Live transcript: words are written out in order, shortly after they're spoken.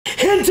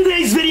In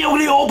today's video,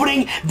 we're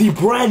opening the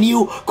brand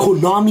new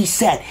Konami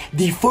set,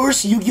 the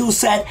first Yu-Gi-Oh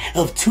set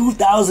of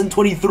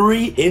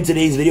 2023. In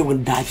today's video, we're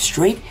gonna dive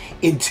straight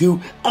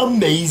into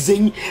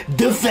Amazing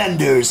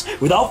Defenders.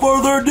 Without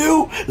further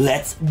ado,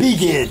 let's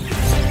begin.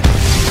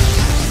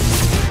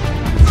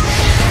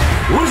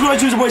 What's going on,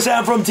 it's your boy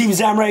Sam from Team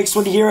Samurai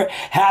X20 here.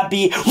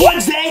 Happy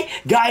Wednesday!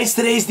 Guys,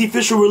 today's the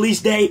official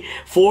release day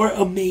for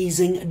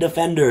Amazing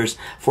Defenders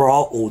for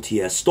all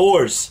OTS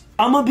stores.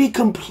 I'm gonna be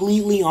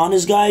completely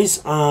honest,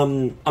 guys.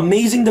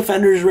 Amazing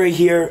Defenders right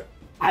here,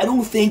 I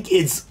don't think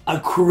it's a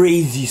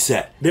crazy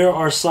set. There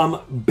are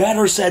some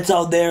better sets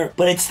out there,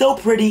 but it's still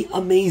pretty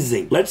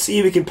amazing. Let's see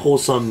if we can pull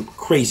some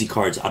crazy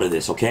cards out of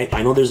this, okay?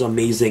 I know there's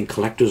amazing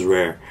collector's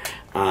rare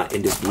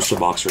in this booster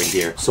box right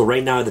here. So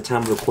right now, at the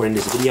time of recording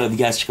this video, if you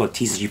guys check out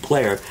TCG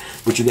Player,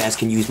 which you guys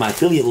can use my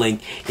affiliate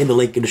link in the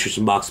link in the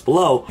description box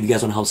below. If you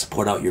guys want to help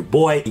support out your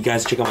boy, you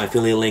guys check out my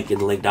affiliate link in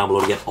the link down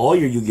below to get all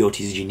your Yu-Gi-Oh!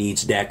 TCG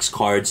needs, decks,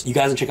 cards. You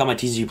guys can check out my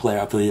TCG Player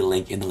affiliate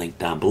link in the link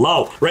down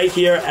below. Right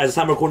here, as the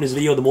time of recording this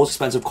video, the most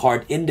expensive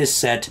card in this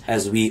set,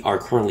 as we are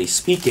currently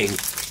speaking,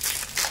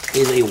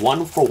 is a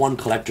 1-for-1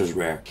 collector's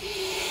rare.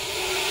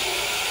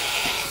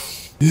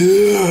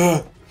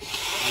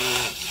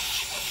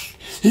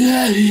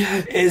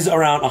 Yeah, is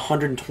around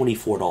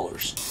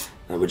 $124,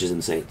 which is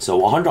insane. So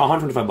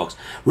 125 bucks.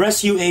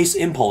 Rescue Ace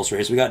Impulse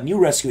race. We got new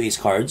Rescue Ace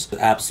cards.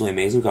 Absolutely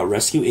amazing. We got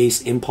Rescue Ace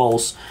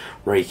Impulse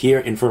right here.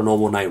 Inferno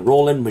Noble Knight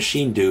Roland,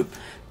 Machine Dupe,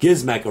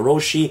 Gizmek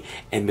Orochi,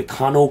 and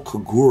Mikano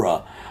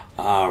Kagura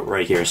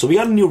right here. So we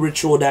got a new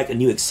Ritual deck, a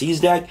new Xyz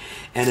deck,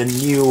 and a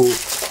new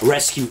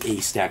Rescue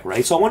Ace deck,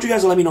 right? So I want you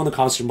guys to let me know in the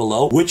comments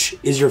below, which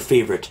is your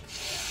favorite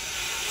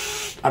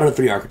out of the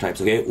 3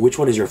 archetypes, okay? Which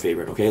one is your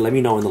favorite, okay? Let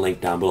me know in the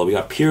link down below. We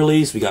got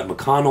Pureleys, we got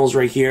Mechanos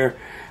right here,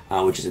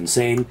 which is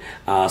insane.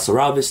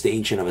 Saravis, the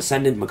Ancient of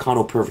Ascendant,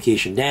 Mechano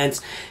Purification Dance,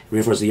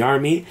 Reinforce the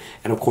Army,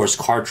 and of course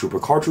Card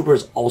Trooper. Card Trooper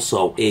is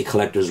also a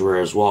collector's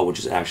rare as well, which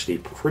is actually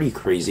pretty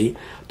crazy.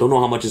 Don't know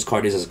how much this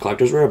card is as a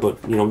collector's rare, but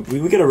you know,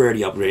 we get a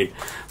rarity upgrade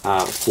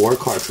for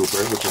Card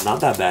Trooper, which is not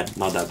that bad,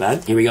 not that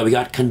bad. Here we go, we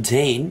got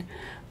Contain.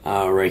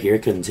 Right here,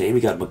 Contain. We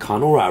got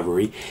Mechano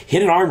Rivalry.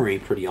 Hidden Armory,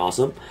 pretty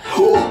awesome.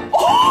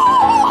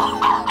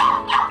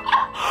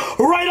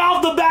 Right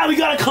off the bat, we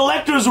got a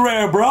collector's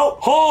rare, bro.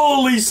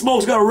 Holy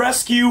smokes, got a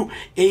Rescue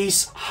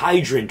Ace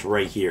Hydrant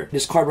right here.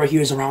 This card right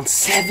here is around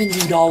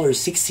 $70,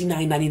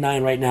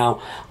 $69.99 right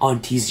now on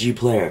TCG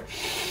Player,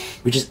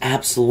 which is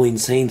absolutely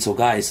insane. So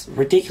guys,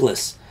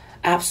 ridiculous.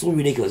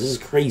 Absolutely ridiculous. This is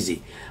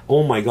crazy.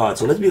 Oh my god.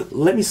 So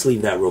let me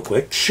sleeve that real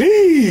quick.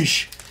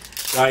 Sheesh.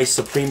 Guys,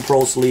 Supreme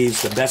Pro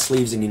sleeves, the best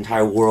sleeves in the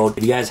entire world.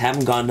 If you guys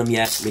haven't gotten them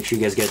yet, make sure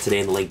you guys get it today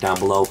in the link down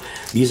below.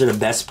 These are the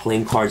best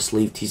playing card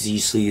sleeve,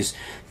 TCG sleeves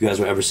you guys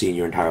will ever see in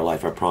your entire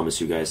life, I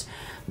promise you guys.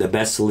 The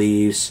best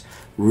sleeves,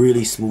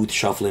 really smooth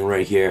shuffling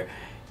right here.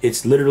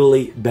 It's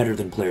literally better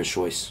than Player's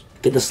Choice.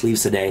 Get the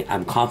sleeves today.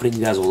 I'm confident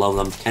you guys will love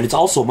them. And it's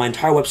also, my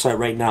entire website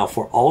right now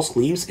for all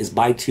sleeves is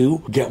buy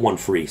 2, get 1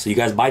 free. So you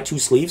guys buy 2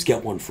 sleeves,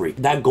 get 1 free.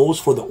 That goes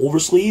for the over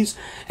sleeves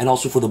and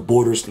also for the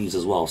border sleeves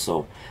as well.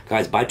 So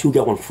guys, buy 2,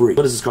 get 1 free.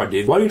 What does this card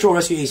do? While you control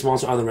Rescue Ace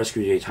monster other than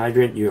Rescue Ace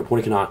Hydrant, your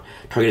opponent cannot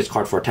target this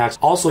card for attacks.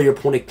 Also, your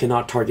opponent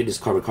cannot target this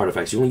card with card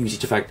effects. You only use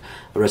each effect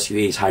a Rescue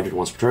Ace Hydrant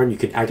once per turn. You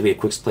can activate a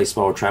quick play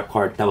spell or trap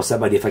card that was set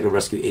by the effect of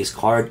Rescue Ace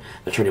card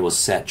the turn it was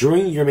set.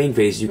 During your main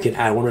phase, you can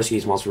add 1 Rescue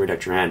Ace monster from your deck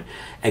to your hand,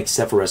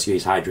 except for Rescue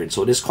Ace Hydrant.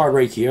 So this card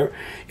right here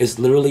is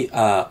literally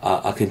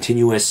a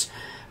continuous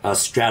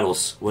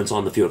Stratos when it's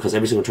on the field, because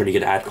every single turn you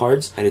get to add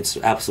cards, and it's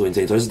absolutely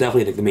insane. So this is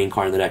definitely like the main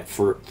card in the deck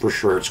for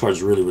sure. This card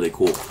is really, really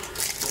cool.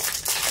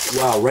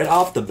 Wow, right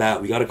off the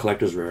bat, we got a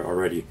collector's rare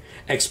already.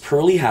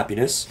 Expurley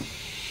Happiness.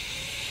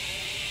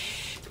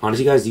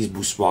 Honestly, guys, these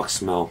boost box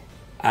smell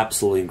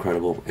absolutely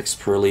incredible.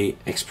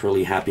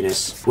 Expurley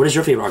Happiness. What is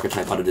your favorite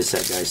archetype out of this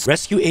set, guys?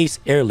 Rescue Ace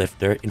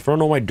Airlifter,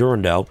 Inferno White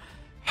Durandal,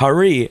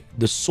 Hari,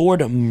 the Sword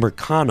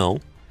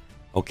Mercano.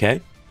 Okay.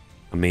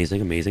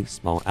 Amazing, amazing.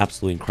 Smell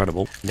absolutely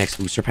incredible. Next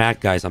booster pack.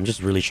 Guys, I'm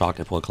just really shocked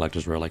I pulled a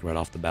collector's rare like right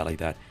off the bat like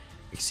that.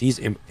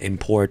 Xyz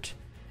Import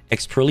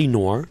Expurley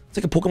Noir. It's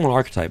like a Pokemon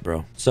archetype,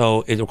 bro.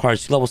 So it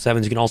requires 2 level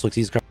 7s. You can also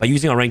Xyz by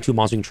using a rank 2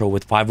 monster control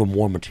with 5 or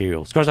more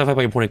materials. This card's effect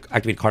by your opponent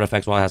activate card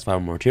effects while it has 5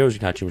 or more materials. You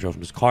can add 2 materials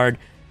from this card.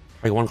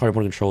 Like 1 card your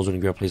opponent controls when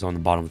you get placed on the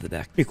bottom of the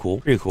deck. Pretty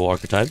cool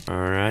archetype.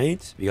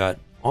 Alright. We got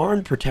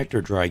Arn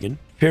Protector Dragon.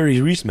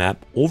 Perry's Reese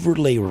map,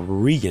 Overlay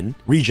Regen.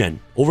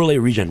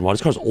 Wow,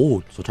 this card's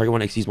old. So target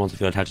 1 Xyz monster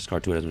field, attach this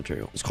card to it as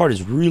material. This card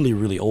is really,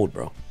 really old,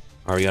 bro.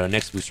 Alright, we got a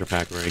next booster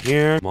pack right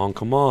here.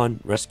 Come on.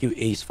 Rescue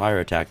Ace Fire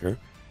Attacker.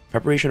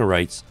 Preparation of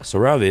Rites.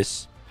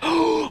 Saravis.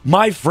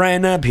 My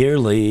friend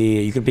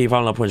Pureley. You can pay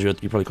 5 points for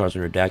 3 Pureley cards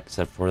on your deck,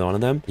 except for one of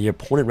them. Your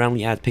opponent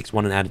randomly picks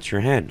 1 and adds it to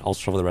your hand. Also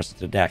shuffle the rest of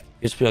the deck.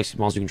 If this Pureley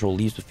monster you control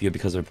leaves the field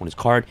because of their opponent's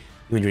card,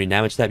 when you're in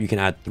damage step, you can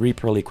add 3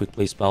 Pureley quick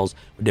play spells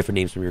with different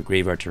names from your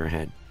graveyard to your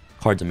hand.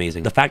 Card's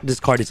amazing. The fact that this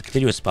card is a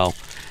continuous spell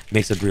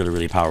makes it really,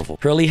 really powerful.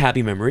 Purely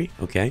Happy Memory,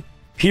 okay.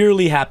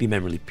 Purely Happy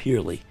Memory,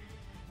 purely.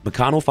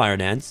 Mechano Fire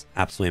Dance,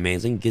 absolutely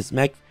amazing.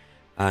 Gizmek,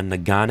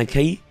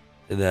 Naganaki,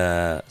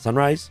 the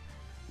Sunrise.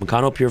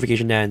 Makano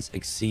Purification Dance,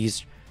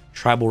 Xyz,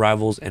 Tribal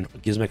Rivals, and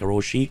Gizmek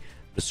Orochi.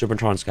 The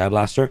Serpentron Sky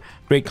Blaster.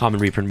 Great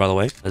common reprint, by the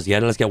way. Let's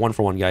get it. Let's get 1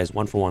 for 1, guys.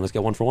 1 for 1. Let's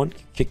get 1 for 1.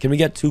 Can we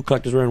get 2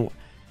 collectors rare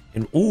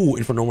in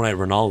Infernomanite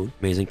Ronaldo?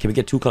 Amazing. Can we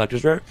get 2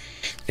 collectors rare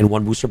in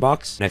 1 booster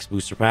box? Next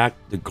booster pack.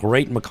 The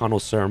Great Makano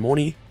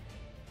Ceremony.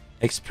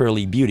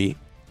 X-Pearly Beauty.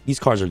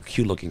 These cards are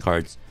cute looking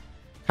cards.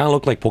 Kind of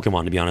look like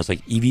Pokemon, to be honest.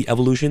 Like Eevee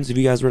evolutions, if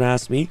you guys were to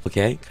ask me.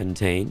 Okay,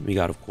 contain. We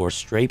got, of course,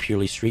 Stray,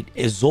 Purely Street,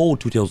 Izol,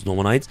 Two-Tails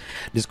Nomanites.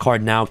 This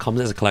card now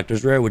comes as a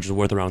collector's rare, which is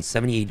worth around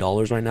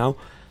 $78 right now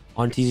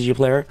on TCG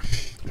Player.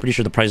 I'm pretty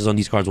sure the prices on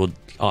these cards will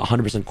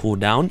 100% cool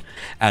down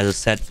as a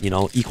set, you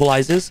know,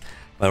 equalizes.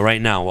 But right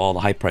now, all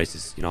the high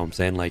prices, you know what I'm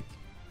saying? Like,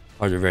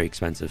 cards are very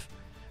expensive.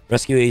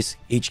 Rescue Ace,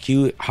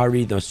 HQ,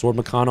 Harry, the Sword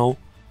Makano,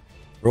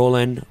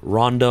 Roland,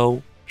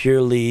 Rondo,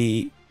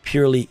 Purely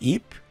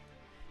Eep,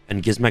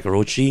 and Gizmek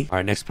Orochi. All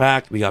right, next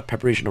pack, we got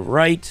Preparation of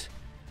Right,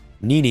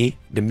 Nini,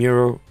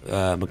 Demiro,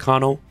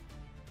 Makano,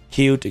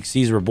 Cute,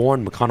 Xyz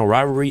Reborn, Makano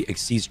Rivalry,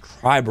 Xyz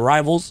Tribal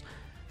Rivals,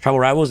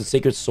 and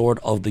Sacred Sword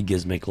of the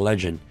Gizmek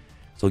Legend.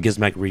 So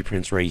Gizmek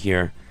reprints right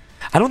here.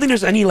 I don't think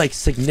there's any like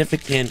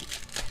significant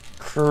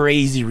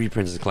crazy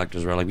reprints as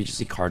collectors, right? Like we just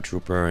see Card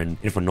Trooper and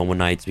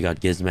Infernomanites. We got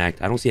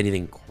Gizmek. I don't see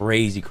anything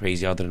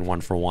crazy other than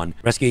 1 for 1.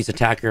 Rescue Ace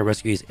Attacker,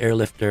 Rescue Ace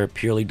Airlifter,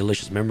 Purely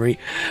Delicious Memory,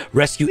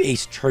 Rescue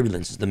Ace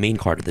Turbulence is the main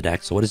card of the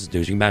deck. So what does this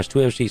do? So you can bash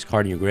 2 Rescue Ace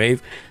cards in your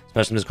grave,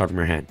 special this card from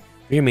your hand.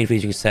 For your main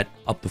phase, you can set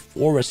up to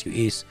 4 Rescue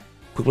Ace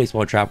quick play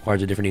small trap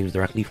cards with different names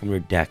directly from your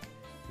deck.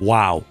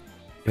 Wow.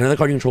 If another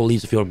card you control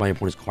leaves the field by your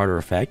opponent's card or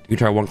effect, you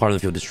can try 1 card on the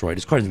field destroyed.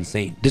 This card is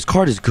insane. This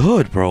card is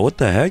good, bro. What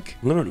the heck?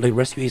 Like,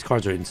 Rescue Ace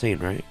cards are insane,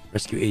 right?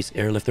 Rescue Ace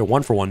Airlifter,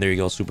 1 for 1. There you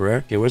go, super rare.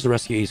 Okay, where's the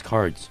Rescue Ace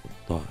cards?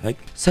 What the heck?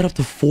 Set up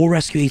to 4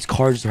 Rescue Ace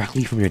cards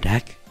directly from your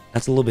deck?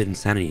 That's a little bit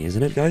insanity,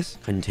 isn't it, guys?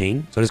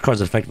 Contain. So this card's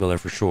an effect builder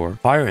for sure.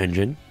 Fire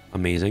Engine,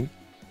 amazing.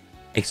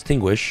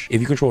 Extinguish. If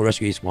you control a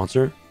Rescue Ace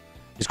monster,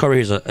 this card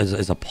right here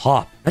is a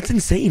pop. That's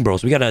insane, bro.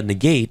 So we got a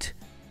Negate,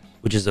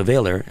 which is a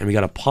Veiler, and we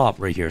got a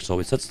pop right here. So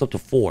it sets it up to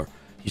 4.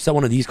 You set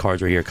one of these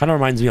cards right here. Kind of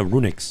reminds me of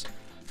Runix,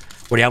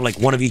 where you have like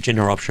 1 of each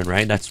interruption,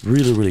 right? That's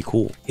really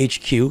cool.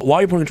 HQ.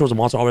 While your opponent controls a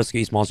monster, all Rescue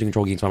Ace monster you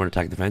control gains 500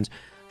 attack defense.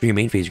 For your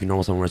main phase, you can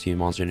normal summon Rescue Ace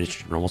monster and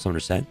it's normal summon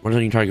set. One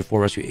time you can target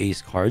 4 Rescue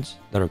Ace cards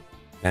that are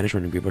banished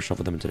when you graveyard,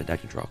 shuffle them into the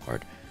deck and draw a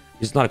card.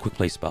 This is not a quick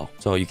play spell,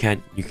 so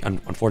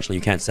unfortunately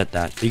you can't set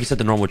that. But you can set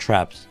the normal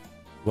traps.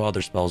 What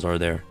other spells are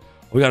there?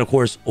 We got, of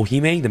course,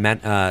 Ohime.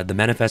 The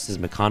manifest is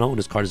Makano.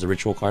 This card is a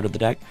ritual card of the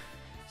deck.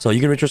 So you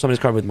can ritual summon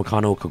this card with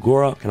Makano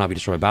Kagura, cannot be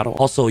destroyed by battle.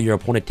 Also, your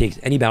opponent takes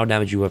any battle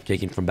damage you have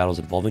taken from battles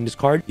involving this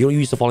card. You don't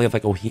use the following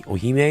effect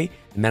Ohime,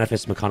 and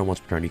manifest Makano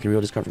once per turn. You can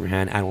reveal this card from your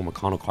hand, add 1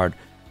 Makano card,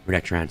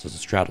 protect your hand, so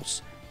it's a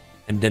Stratos.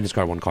 And then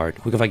discard 1 card.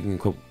 Quick effect, you can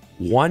equip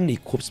 1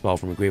 equip spell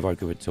from a graveyard,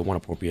 give it to 1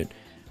 appropriate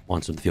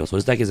monster in the field. So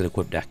this deck is an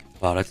equipped deck.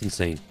 Wow, that's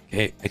insane.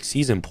 Okay,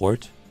 Xyz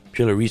Import,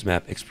 Purely Reese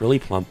Map, Expertly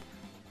Plump,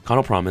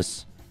 Makano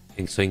Promise,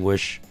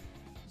 Extinguish,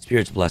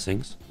 Spirit's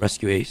Blessings,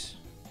 Rescue Ace,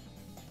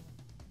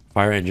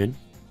 Fire Engine.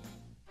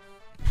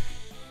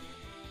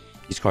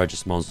 These cards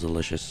just smells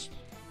delicious.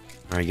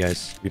 Alright,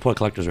 guys. We put a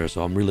collector's rare,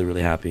 so I'm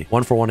really happy.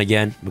 1 for 1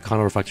 again.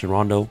 Makano Reflection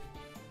Rondo.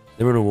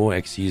 Limited War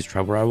Xyz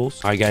Tribal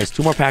Rivals. Alright, guys.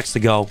 2 more packs to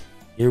go.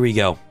 Here we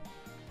go.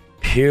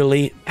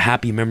 Purely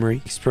Happy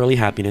Memory. Purely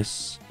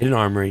Happiness. Hidden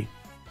Armory.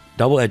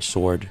 Double-Edged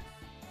Sword.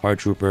 Card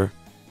Trooper.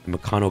 And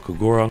Makano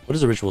Kagura. What does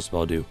the ritual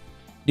spell do?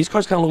 These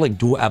cards kind of look like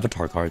dual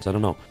avatar cards. I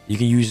don't know. You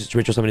can use to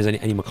ritual summon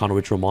any Makano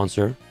ritual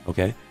monster.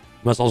 Okay.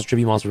 You must also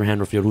tribute monster from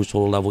hand or field whose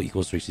total level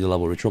equals to exceed the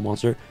level ritual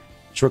monster.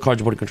 Short cards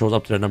your opponent controls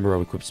up to the number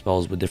of equipped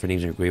spells with different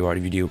names in your graveyard.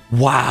 If you do,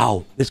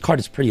 wow, this card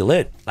is pretty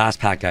lit. Last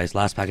pack, guys.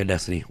 Last pack of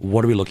Destiny.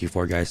 What are we looking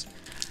for, guys?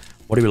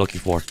 What are we looking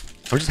for?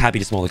 I'm just happy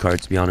to smell the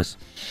cards, to be honest.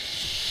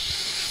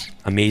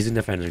 Amazing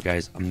defenders,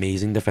 guys.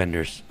 Amazing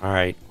defenders. All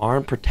right.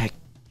 Arm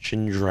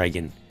Protection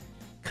Dragon.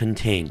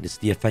 Contain. This is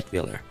the effect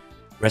veiler.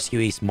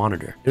 Rescue Ace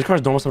Monitor. This card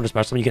is normal summon to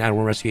special summon. You can add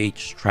 1 Rescue Ace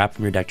trap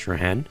from your deck to your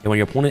hand. And when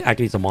your opponent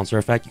activates a monster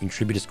effect, you can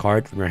tribute this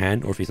card from your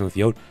hand or face on the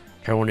field.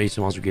 Carry 1 Ace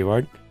monster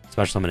graveyard.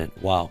 Special summon it.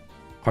 Wow.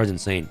 Card's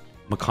insane.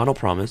 Makano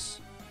Promise,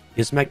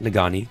 Gizmek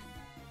Nagani,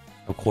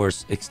 of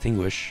course,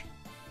 Extinguish,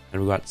 and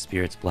we got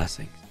Spirit's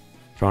Blessing.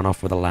 Drawn off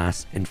for the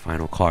last and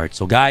final card.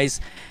 So, guys,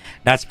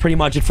 that's pretty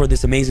much it for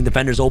this amazing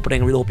Defenders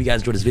opening. I really hope you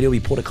guys enjoyed this video. We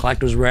pulled a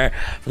collector's rare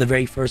for the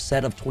very first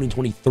set of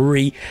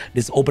 2023.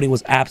 This opening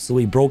was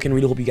absolutely broken.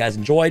 Really hope you guys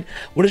enjoyed.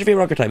 What is your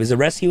favorite archetype? Is it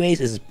Rescue Ace?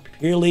 Is it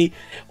Purely?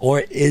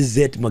 Or is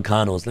it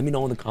Makanos? Let me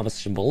know in the comment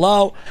section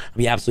below. It'll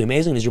be absolutely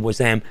amazing. This is your boy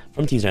Sam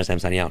from Team Sam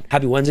signing out.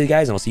 Happy Wednesday,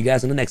 guys, and I'll see you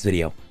guys in the next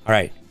video. All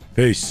right.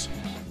 Peace.